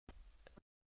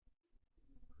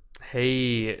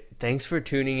Hey, thanks for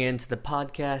tuning in to the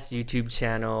podcast YouTube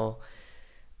channel.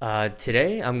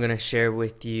 Today, I'm going to share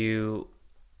with you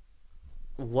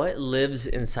what lives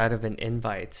inside of an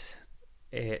invite.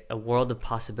 A world of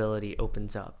possibility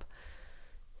opens up.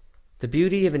 The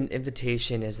beauty of an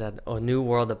invitation is that a new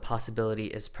world of possibility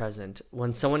is present.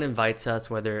 When someone invites us,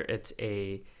 whether it's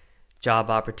a job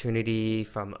opportunity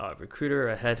from a recruiter,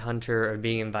 a headhunter, or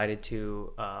being invited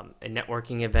to a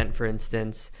networking event, for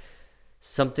instance,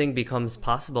 something becomes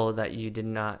possible that you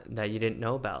didn't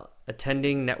know about.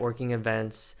 Attending networking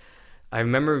events, I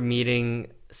remember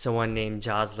meeting someone named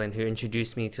Jocelyn who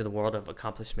introduced me to the world of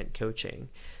accomplishment coaching.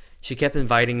 She kept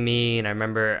inviting me, and I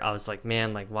remember I was like,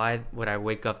 man, like why would I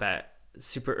wake up at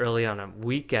super early on a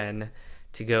weekend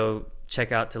to go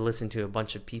check out to listen to a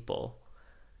bunch of people,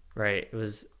 right? It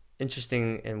was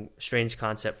interesting and strange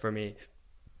concept for me.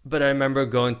 But I remember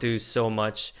going through so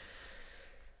much,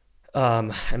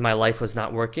 and my life was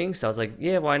not working. So I was like,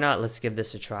 yeah, why not? Let's give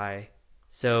this a try.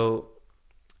 So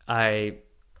I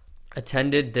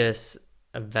attended this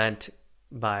event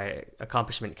by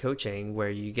Accomplishment Coaching where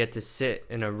you get to sit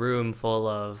in a room full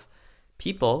of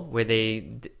people where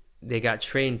they got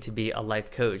trained to be a life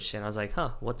coach. And I was like, huh,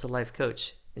 what's a life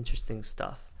coach? Interesting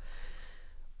stuff.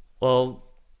 Well,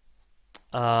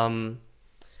 um,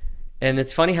 and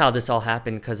it's funny how this all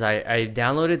happened because I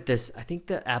downloaded this. I think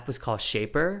the app was called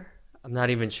Shaper. I'm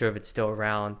not even sure if it's still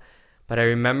around, but I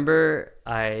remember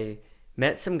I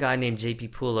met some guy named JP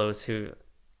Poulos who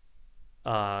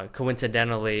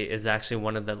coincidentally is actually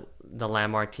one of the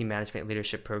Landmark Team Management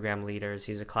Leadership Program leaders.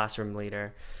 He's a classroom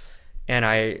leader. And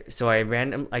I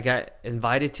got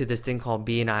invited to this thing called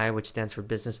BNI, which stands for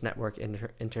Business Network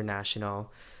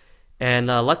International. And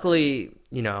luckily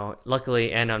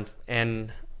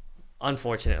and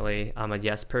unfortunately, I'm a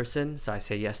yes person, so I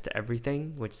say yes to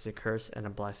everything, which is a curse and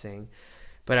a blessing.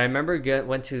 But I remember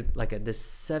went to this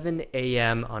 7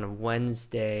 a.m. on a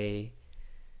Wednesday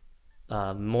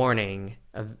morning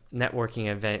a networking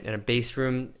event in a base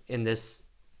room in this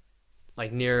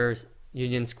near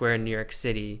Union Square in New York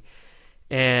City,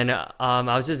 and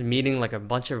I was just meeting like a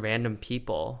bunch of random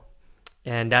people,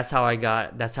 and that's how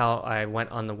I went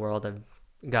on the world of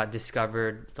got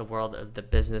discovered the world of the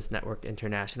Business Network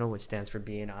International, which stands for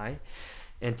BNI.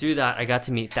 And through that, I got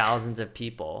to meet thousands of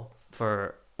people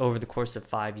for over the course of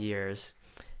 5 years.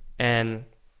 And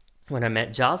when I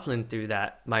met Jocelyn through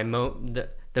that,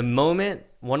 the moment,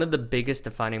 one of the biggest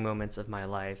defining moments of my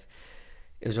life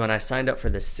is when I signed up for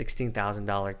this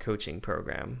 $16,000 coaching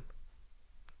program.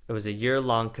 It was a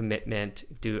year-long commitment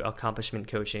to accomplishment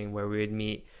coaching where we would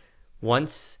meet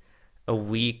once a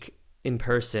week in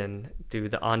person through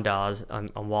the Andaz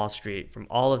on Wall Street from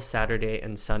all of Saturday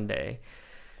and Sunday.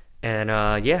 And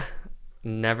yeah,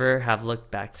 never have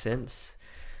looked back since.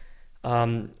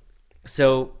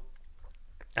 So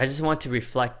I just want to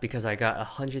reflect because I got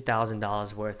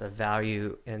 $100,000 worth of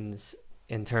value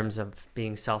in terms of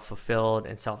being self-fulfilled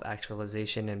and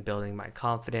self-actualization and building my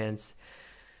confidence.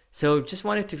 So just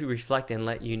wanted to reflect and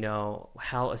let you know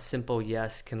how a simple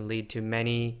yes can lead to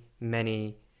many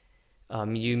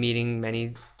you meeting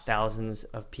many thousands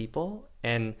of people,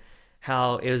 and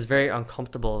how it was very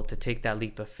uncomfortable to take that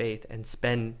leap of faith and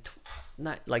spend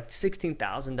not like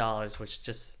 $16,000, which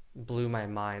just blew my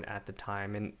mind at the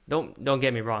time. And don't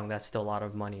get me wrong, that's still a lot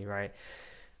of money, right?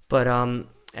 But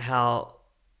how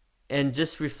and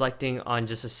just reflecting on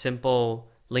just a simple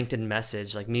LinkedIn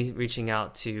message, like me reaching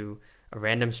out to a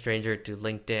random stranger to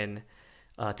LinkedIn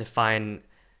to find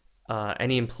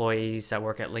any employees that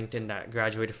work at LinkedIn that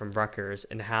graduated from Rutgers,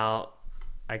 and how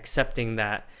accepting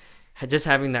that, just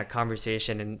having that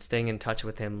conversation and staying in touch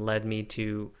with him led me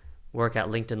to work at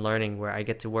LinkedIn Learning, where I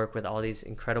get to work with all these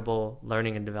incredible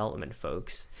learning and development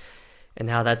folks, and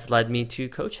how that's led me to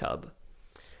Coach Hub.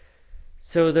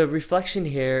 So the reflection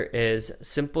here is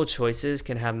simple choices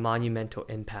can have monumental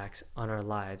impacts on our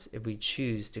lives if we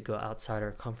choose to go outside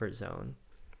our comfort zone.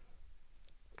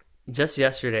 Just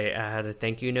yesterday, I had a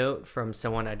thank you note from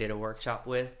someone I did a workshop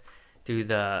with through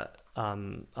a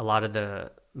lot of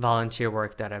the volunteer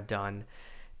work that I've done.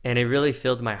 And it really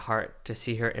filled my heart to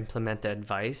see her implement the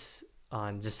advice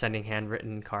on just sending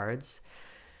handwritten cards.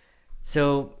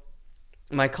 So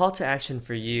my call to action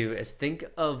for you is think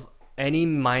of any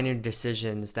minor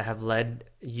decisions that have led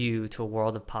you to a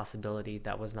world of possibility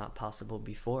that was not possible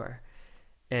before.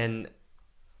 And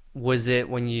was it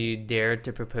when you dared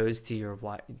to propose to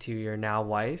your now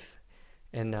wife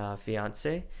and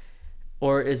fiance,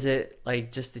 or is it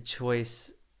like just a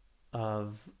choice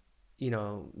of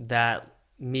that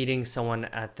meeting someone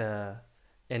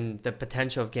and the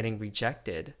potential of getting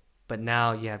rejected, but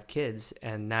now you have kids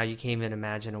and now you can't even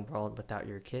imagine a world without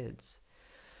your kids?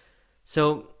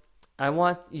 So I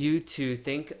want you to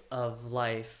think of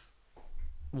life.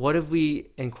 What if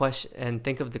we in question and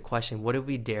think of the question, what if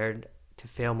we dared to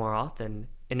fail more often?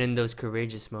 And in those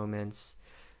courageous moments,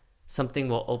 something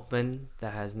will open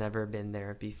that has never been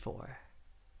there before.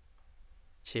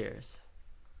 Cheers.